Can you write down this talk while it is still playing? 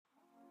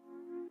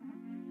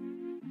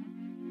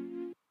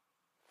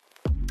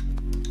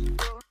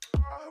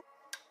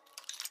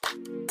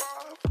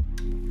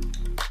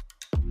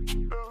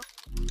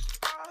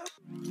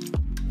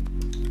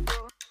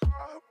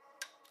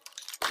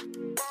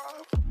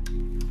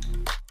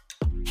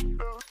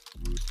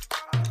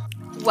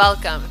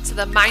Welcome to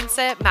the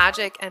Mindset,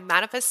 Magic, and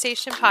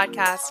Manifestation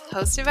podcast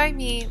hosted by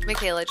me,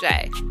 Michaela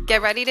J.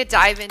 Get ready to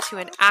dive into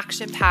an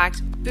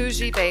action-packed,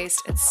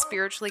 bougie-based, and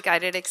spiritually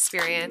guided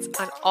experience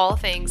on all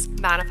things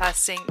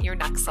manifesting your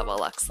next level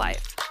Lux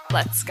life.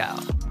 Let's go.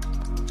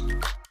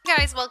 Hey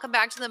guys, welcome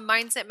back to the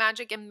Mindset,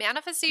 Magic, and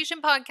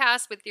Manifestation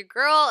podcast with your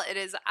girl. It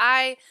is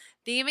I,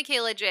 the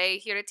Michaela J,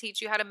 here to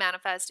teach you how to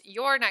manifest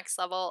your next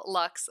level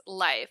Lux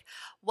life.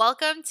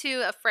 Welcome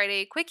to a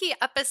Friday Quickie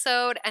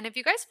episode. And if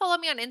you guys follow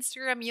me on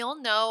Instagram, you'll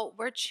know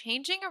we're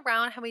changing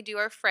around how we do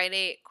our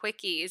Friday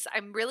Quickies.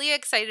 I'm really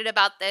excited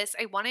about this.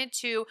 I wanted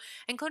to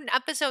include an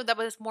episode that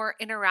was more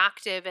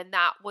interactive, and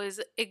that was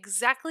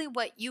exactly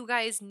what you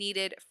guys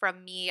needed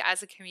from me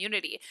as a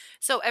community.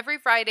 So every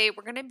Friday,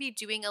 we're going to be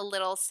doing a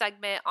little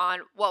segment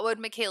on what would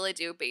Michaela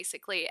do,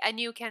 basically. And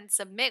you can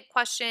submit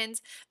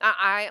questions that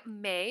I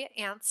may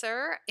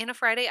answer in a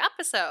Friday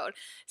episode.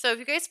 So if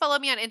you guys follow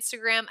me on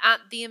Instagram at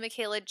the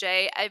Michaela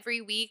J,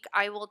 every week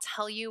I will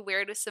tell you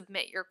where to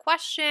submit your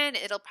question.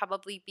 It'll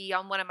probably be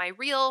on one of my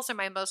reels or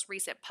my most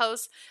recent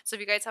posts. So if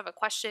you guys have a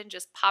question,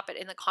 just pop it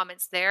in the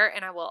comments there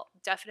and I will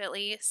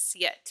definitely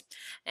see it.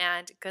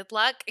 And good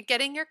luck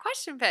getting your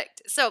question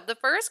picked. So the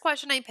first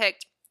question I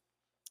picked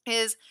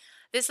is,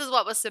 this is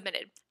what was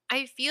submitted.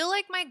 I feel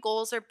like my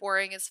goals are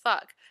boring as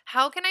fuck.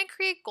 How can I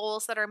create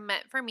goals that are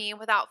meant for me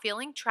without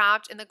feeling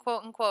trapped in the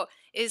quote unquote,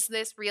 is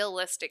this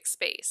realistic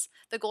space?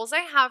 The goals I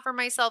have for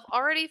myself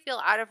already feel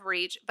out of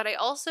reach, but I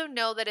also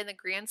know that in the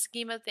grand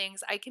scheme of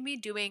things, I can be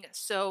doing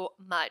so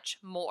much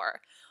more.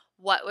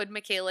 What would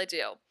Michaela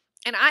do?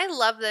 And I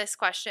love this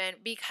question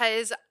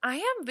because I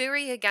am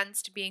very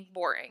against being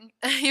boring.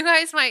 You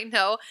guys might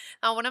know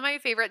one of my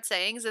favorite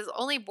sayings is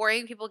only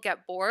boring people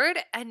get bored.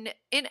 And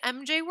in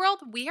MJ world,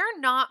 we are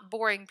not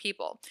boring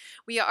people.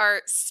 We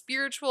are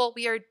spiritual,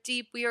 we are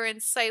deep, we are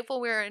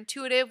insightful, we are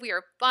intuitive, we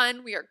are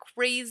fun, we are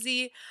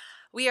crazy,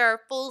 we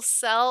are full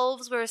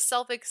selves, we're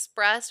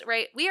self-expressed,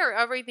 right? We are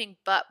everything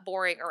but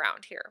boring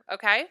around here,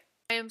 okay?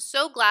 I am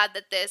so glad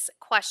that this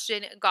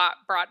question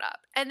got brought up.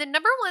 And the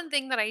number one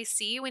thing that I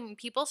see when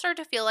people start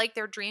to feel like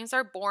their dreams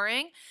are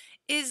boring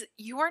is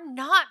you're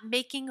not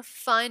making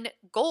fun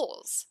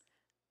goals,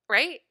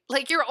 right?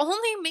 Like you're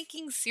only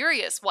making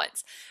serious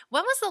ones.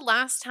 When was the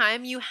last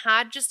time you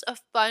had just a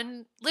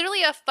fun,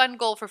 literally a fun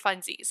goal for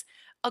funsies?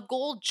 A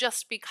goal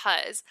just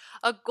because,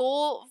 a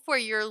goal for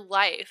your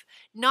life,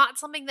 not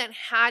something that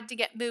had to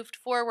get moved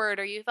forward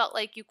or you felt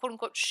like you quote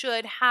unquote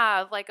should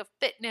have, like a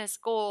fitness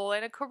goal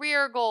and a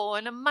career goal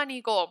and a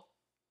money goal.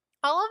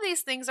 All of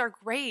these things are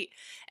great.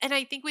 And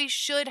I think we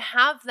should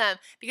have them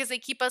because they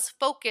keep us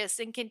focused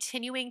and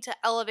continuing to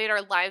elevate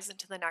our lives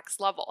into the next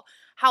level.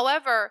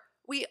 However,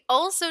 we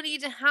also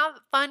need to have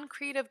fun,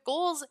 creative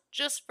goals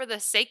just for the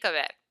sake of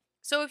it.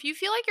 So if you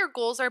feel like your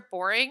goals are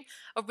boring,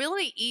 a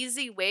really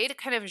easy way to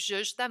kind of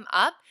zhuzh them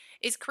up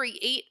is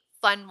create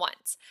fun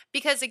ones.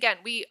 Because again,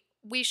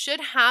 we should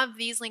have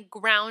these like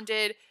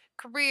grounded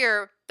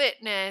career,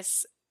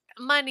 fitness,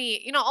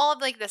 money, all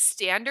of like the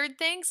standard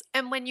things.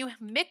 And when you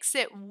mix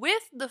it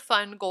with the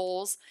fun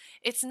goals,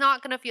 it's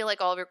not going to feel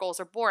like all of your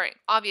goals are boring,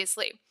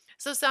 obviously.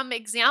 So some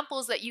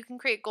examples that you can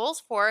create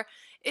goals for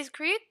is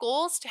create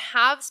goals to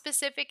have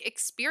specific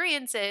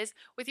experiences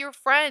with your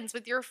friends,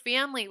 with your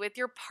family, with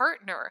your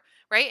partner,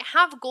 right?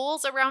 Have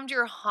goals around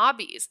your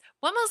hobbies.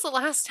 When was the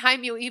last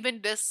time you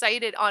even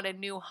decided on a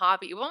new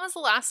hobby? When was the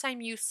last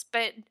time you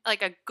spent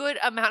like a good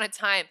amount of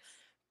time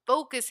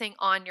focusing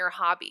on your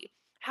hobby?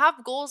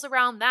 Have goals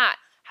around that.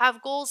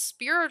 Have goals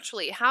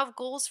spiritually. Have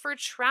goals for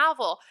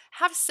travel.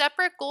 Have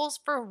separate goals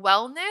for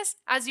wellness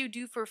as you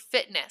do for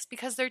fitness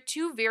because they're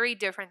two very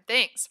different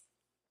things.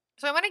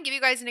 So I want to give you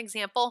guys an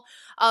example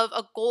of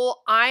a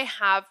goal I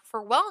have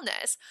for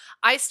wellness.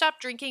 I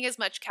stopped drinking as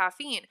much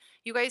caffeine.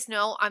 You guys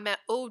know I'm an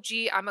OG.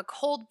 I'm a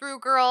cold brew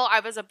girl.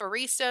 I was a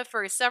barista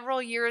for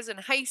several years in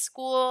high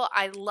school.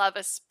 I love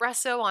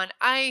espresso on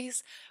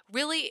ice,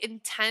 really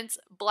intense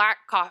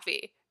black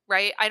coffee.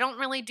 Right? I don't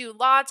really do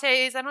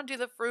lattes. I don't do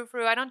the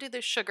frou-frou. I don't do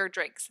the sugar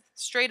drinks.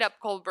 Straight up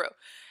cold brew.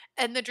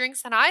 And the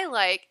drinks that I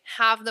like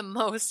have the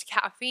most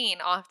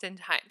caffeine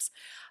oftentimes.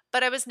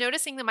 But I was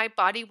noticing that my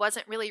body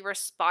wasn't really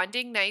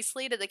responding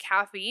nicely to the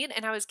caffeine,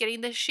 and I was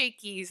getting the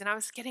shakies and I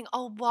was getting a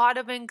lot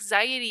of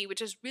anxiety,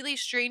 which is really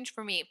strange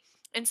for me.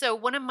 And so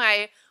one of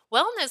my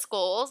wellness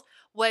goals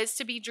was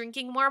to be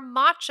drinking more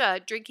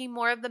matcha, drinking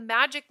more of the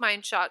Magic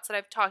Mind shots that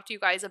I've talked to you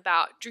guys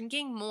about,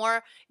 drinking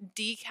more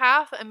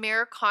decaf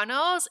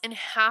Americanos and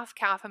half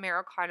calf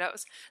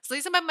Americanos. So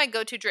these are my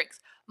go-to drinks.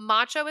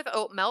 Matcha with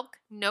oat milk,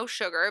 no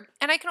sugar.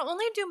 And I can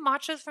only do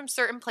matchas from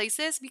certain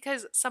places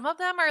because some of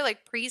them are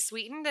like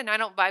pre-sweetened and I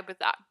don't vibe with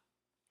that.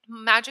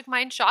 Magic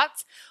Mind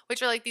shots,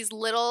 which are like these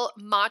little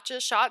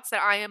matcha shots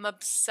that I am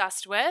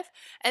obsessed with.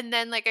 And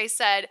then, like I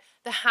said,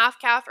 the half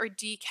calf or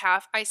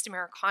decaf iced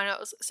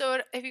Americanos.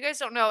 So if you guys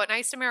don't know, an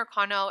iced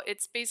Americano,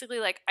 it's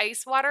basically like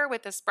ice water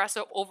with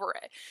espresso over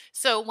it.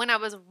 So when I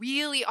was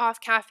really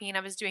off caffeine, I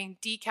was doing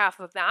decaf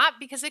of that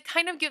because it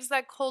kind of gives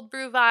that cold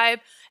brew vibe,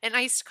 an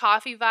iced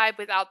coffee vibe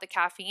without the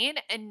caffeine.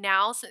 And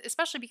now,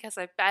 especially because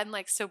I've been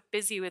like so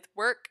busy with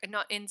work and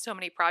not in so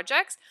many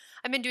projects,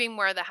 I've been doing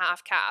more of the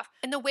half calf.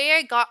 And the way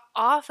I got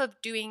off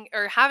of doing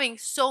or having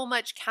so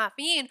much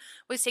caffeine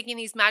was taking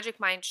these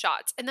Magic Mind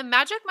shots. And the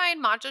Magic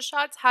Mind matcha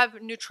shots have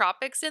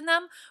nootropics in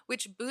them,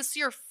 which boosts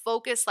your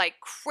focus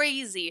like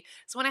crazy.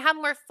 So when I have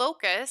more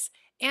focus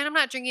and I'm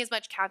not drinking as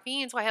much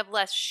caffeine, so I have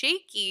less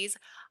shakies,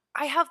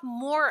 I have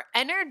more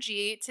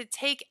energy to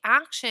take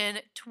action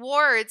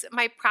towards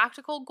my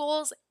practical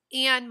goals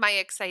and my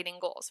exciting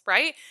goals,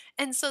 right?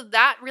 And so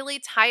that really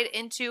tied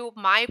into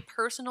my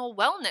personal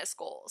wellness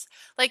goals.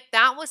 Like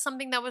that was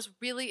something that was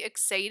really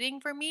exciting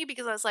for me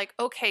because I was like,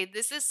 okay,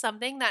 this is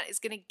something that is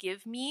going to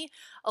give me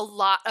a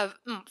lot of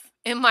oomph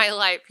in my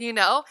life,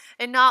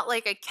 and not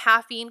like a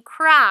caffeine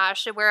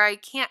crash where I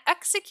can't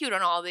execute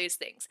on all these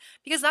things.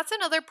 Because that's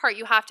another part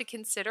you have to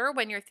consider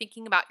when you're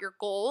thinking about your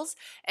goals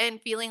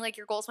and feeling like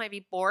your goals might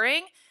be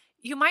boring.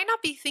 You might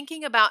not be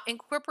thinking about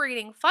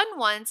incorporating fun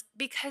ones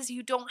because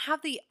you don't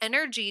have the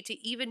energy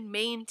to even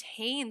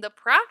maintain the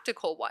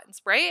practical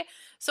ones, right?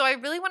 So I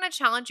really want to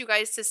challenge you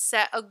guys to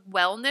set a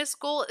wellness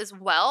goal as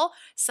well,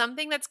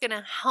 something that's going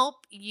to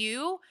help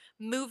you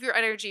move your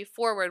energy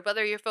forward,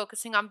 whether you're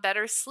focusing on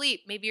better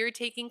sleep, maybe you're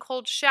taking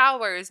cold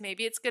showers,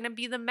 maybe it's going to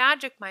be the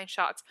Magic Mind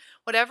shots,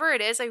 whatever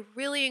it is. I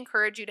really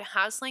encourage you to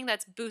have something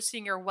that's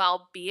boosting your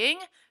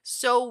well-being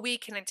so we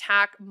can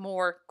attack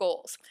more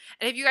goals.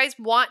 And if you guys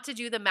want to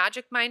do the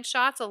Magic Mind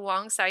shots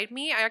alongside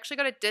me, I actually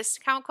got a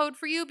discount code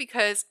for you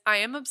because I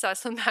am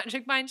obsessed with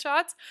Magic Mind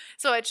shots.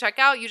 So at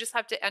checkout, you just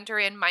have to enter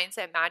in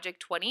Mindset Magic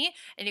 20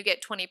 and you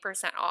get 20%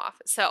 off.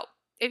 So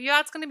if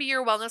that's going to be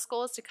your wellness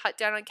goal is to cut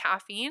down on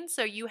caffeine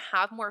so you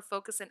have more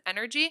focus and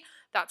energy,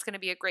 that's going to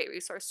be a great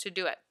resource to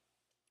do it.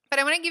 But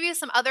I want to give you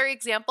some other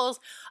examples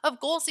of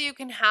goals that you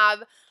can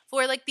have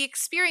for like the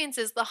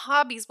experiences, the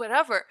hobbies,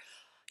 whatever.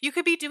 You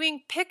could be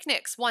doing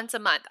picnics once a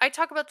month. I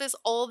talk about this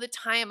all the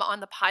time on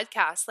the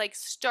podcast. Like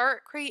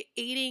start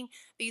creating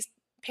these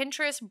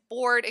Pinterest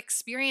board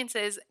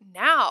experiences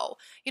now.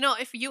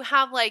 If you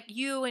have like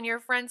you and your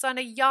friends on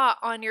a yacht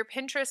on your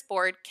Pinterest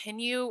board, can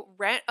you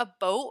rent a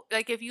boat?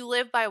 Like if you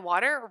live by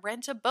water,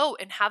 rent a boat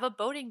and have a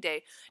boating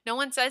day. No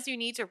one says you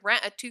need to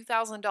rent a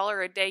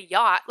 $2,000 a day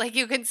yacht. Like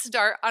you can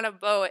start on a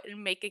boat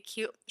and make a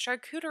cute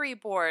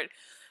charcuterie board.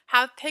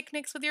 Have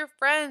picnics with your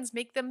friends,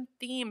 make them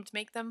themed,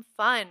 make them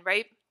fun,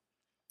 right?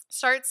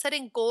 Start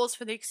setting goals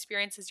for the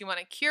experiences you want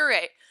to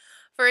curate.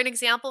 For an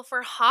example,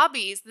 for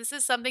hobbies, this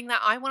is something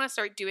that I want to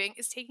start doing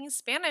is taking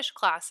Spanish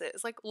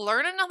classes. Like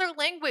learn another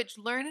language,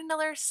 learn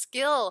another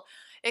skill,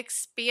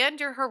 expand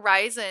your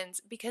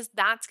horizons because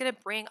that's going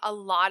to bring a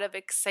lot of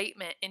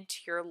excitement into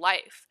your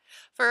life.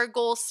 For a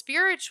goal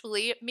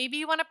spiritually, maybe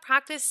you want to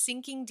practice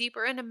sinking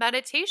deeper into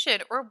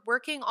meditation or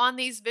working on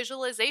these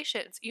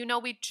visualizations.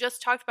 We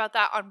just talked about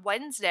that on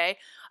Wednesday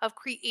of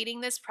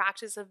creating this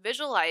practice of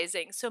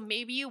visualizing. So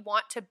maybe you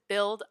want to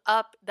build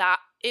up that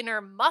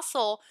inner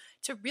muscle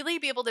to really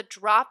be able to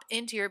drop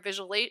into your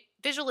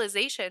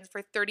visualizations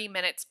for 30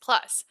 minutes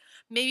plus.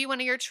 Maybe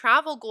one of your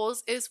travel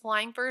goals is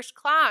flying first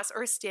class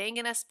or staying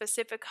in a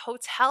specific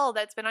hotel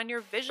that's been on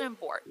your vision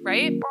board,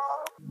 right?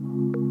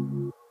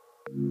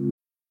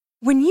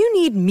 When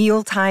you need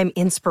mealtime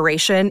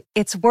inspiration,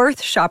 it's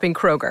worth shopping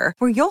Kroger,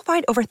 where you'll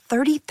find over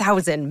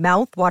 30,000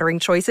 mouth-watering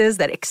choices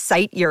that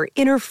excite your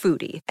inner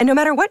foodie. And no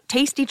matter what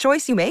tasty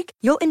choice you make,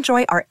 you'll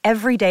enjoy our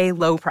everyday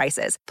low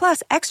prices,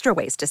 plus extra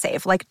ways to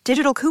save, like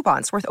digital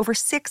coupons worth over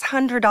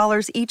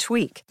 $600 each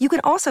week. You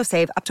can also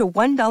save up to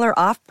 $1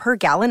 off per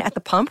gallon at the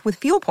pump with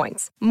fuel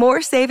points.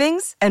 More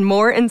savings and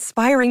more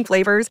inspiring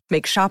flavors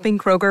make shopping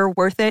Kroger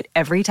worth it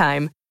every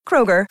time.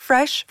 Kroger,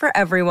 fresh for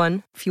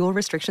everyone. Fuel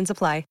restrictions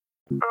apply.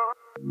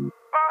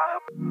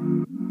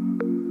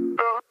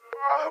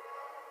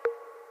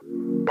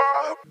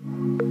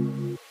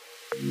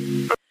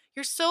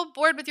 You're so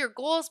bored with your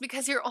goals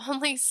because you're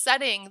only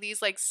setting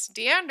these like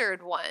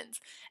standard ones.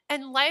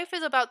 And life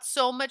is about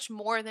so much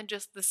more than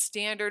just the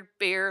standard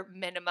bare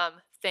minimum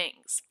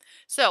things.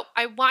 So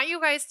I want you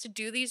guys to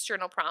do these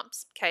journal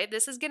prompts, okay?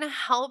 This is going to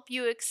help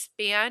you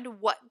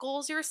expand what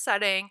goals you're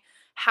setting,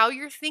 how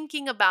you're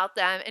thinking about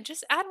them, and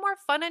just add more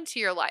fun into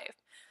your life.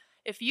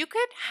 If you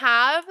could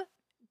have,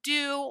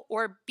 do,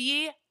 or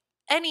be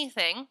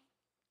anything,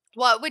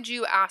 what would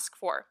you ask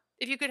for?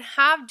 If you could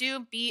have,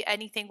 do, be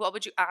anything, what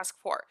would you ask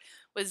for?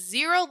 With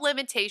zero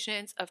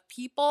limitations of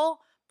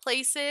people,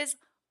 places,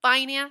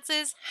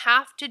 finances,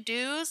 have to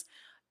do's,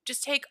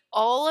 just take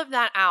all of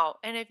that out.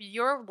 And if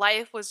your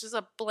life was just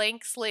a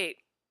blank slate,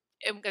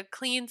 a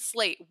clean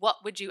slate,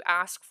 what would you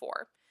ask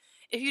for?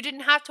 If you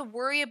didn't have to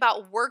worry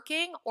about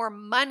working or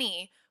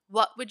money,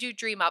 what would you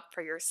dream up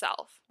for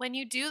yourself? When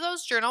you do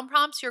those journal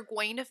prompts, you're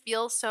going to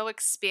feel so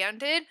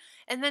expanded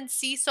and then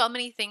see so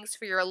many things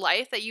for your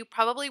life that you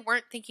probably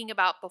weren't thinking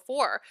about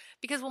before.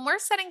 Because when we're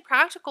setting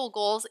practical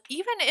goals,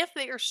 even if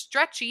they are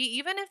stretchy,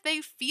 even if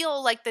they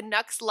feel like the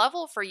next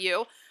level for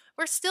you,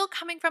 we're still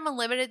coming from a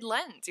limited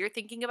lens. You're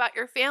thinking about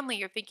your family.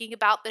 You're thinking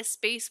about the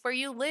space where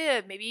you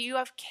live. Maybe you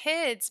have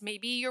kids.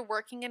 Maybe you're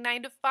working a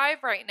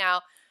 9-to-5 right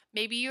now.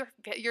 Maybe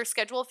your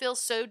schedule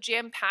feels so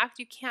jam-packed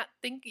you can't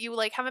think, you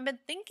haven't been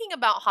thinking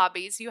about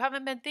hobbies. You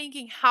haven't been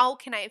thinking, how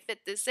can I fit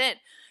this in?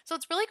 So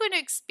it's really going to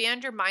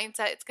expand your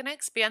mindset. It's going to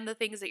expand the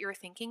things that you're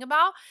thinking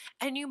about.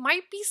 And you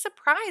might be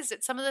surprised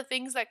at some of the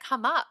things that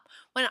come up.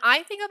 When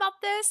I think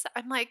about this,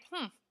 I'm like,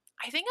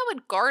 I think I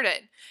would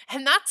garden.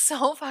 And that's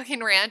so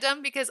fucking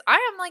random because I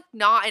am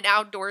not an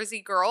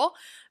outdoorsy girl,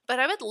 but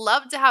I would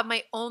love to have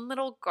my own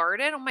little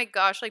garden. Oh my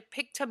gosh,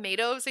 pick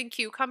tomatoes and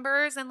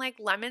cucumbers and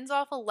lemons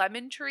off a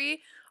lemon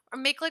tree, or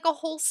make a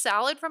whole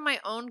salad from my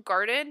own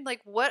garden.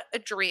 What a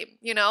dream,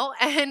 you know?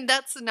 And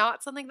that's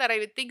not something that I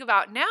would think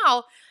about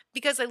now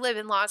because I live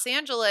in Los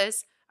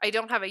Angeles. I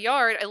don't have a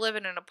yard. I live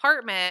in an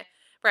apartment.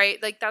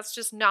 Right? That's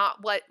just not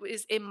what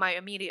is in my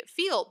immediate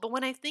field. But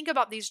when I think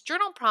about these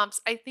journal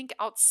prompts, I think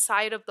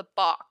outside of the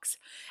box.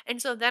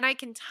 And so then I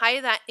can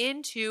tie that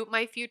into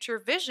my future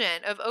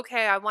vision of,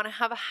 okay, I want to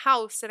have a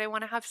house and I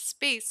want to have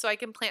space so I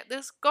can plant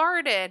this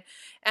garden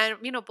and,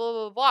 blah,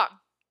 blah, blah.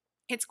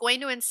 It's going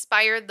to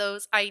inspire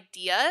those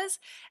ideas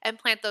and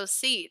plant those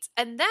seeds.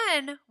 And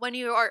then when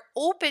you are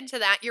open to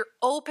that, you're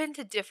open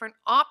to different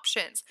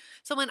options.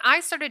 So when I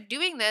started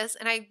doing this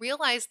and I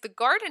realized the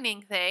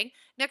gardening thing,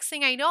 next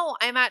thing I know,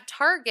 I'm at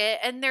Target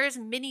and there's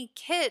mini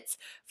kits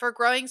for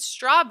growing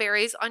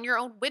strawberries on your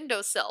own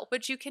windowsill,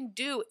 which you can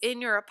do in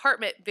your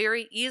apartment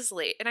very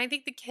easily. And I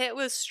think the kit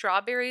was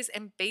strawberries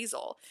and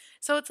basil.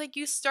 So it's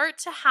you start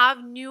to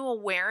have new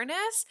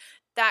awareness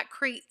that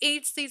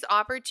creates these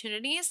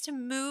opportunities to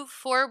move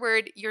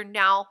forward your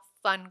now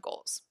fun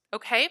goals.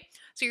 Okay?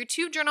 So your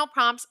 2 journal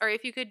prompts are,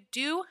 if you could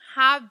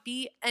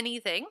be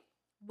anything,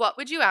 what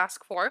would you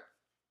ask for?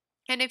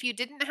 And if you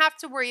didn't have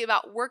to worry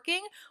about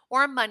working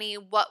or money,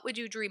 what would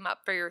you dream up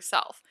for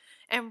yourself?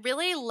 And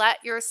really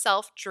let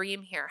yourself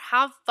dream here.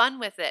 Have fun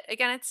with it.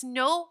 Again, it's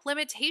no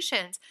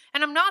limitations.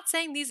 And I'm not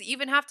saying these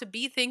even have to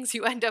be things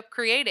you end up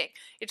creating.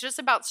 It's just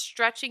about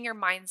stretching your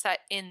mindset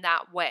in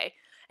that way.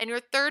 And your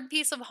 3rd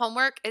piece of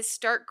homework is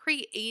start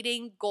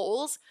creating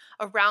goals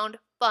around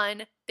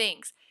fun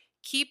things.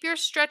 Keep your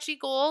stretchy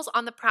goals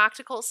on the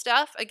practical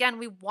stuff. Again,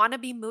 we want to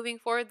be moving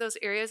forward those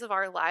areas of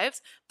our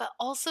lives, but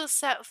also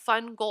set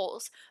fun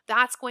goals.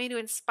 That's going to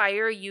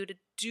inspire you to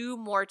do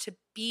more, to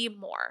be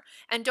more.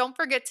 And don't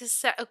forget to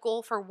set a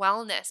goal for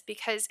wellness,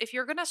 because if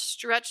you're going to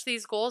stretch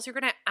these goals, you're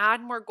going to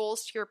add more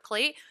goals to your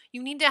plate.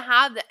 You need to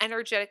have the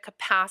energetic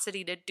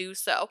capacity to do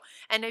so.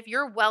 And if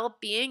your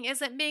well-being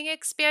isn't being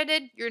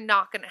expanded, you're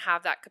not going to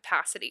have that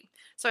capacity.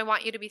 So I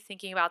want you to be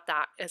thinking about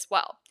that as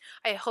well.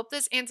 I hope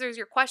this answers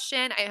your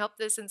question. I hope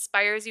this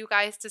inspires you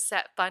guys to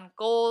set fun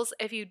goals.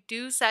 If you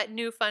do set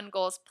new fun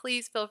goals,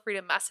 please feel free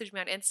to message me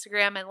on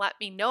Instagram and let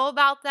me know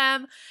about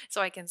them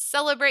so I can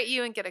celebrate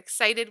you and get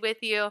excited with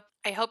you.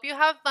 I hope you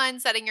have fun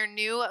setting your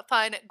new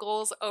fun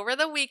goals over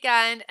the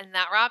weekend. And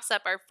that wraps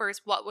up our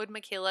first What Would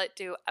Michaela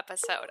Do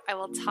episode. I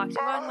will talk to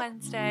you on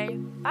Wednesday.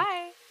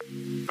 Bye.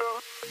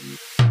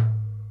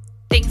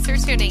 Thanks for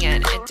tuning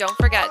in, and don't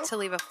forget to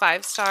leave a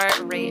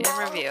 5-star rate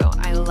and review.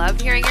 I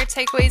love hearing your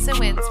takeaways and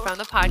wins from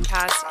the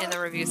podcast in the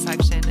review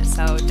section,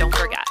 so don't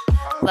forget.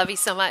 Love you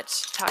so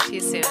much. Talk to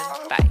you soon.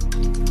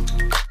 Bye.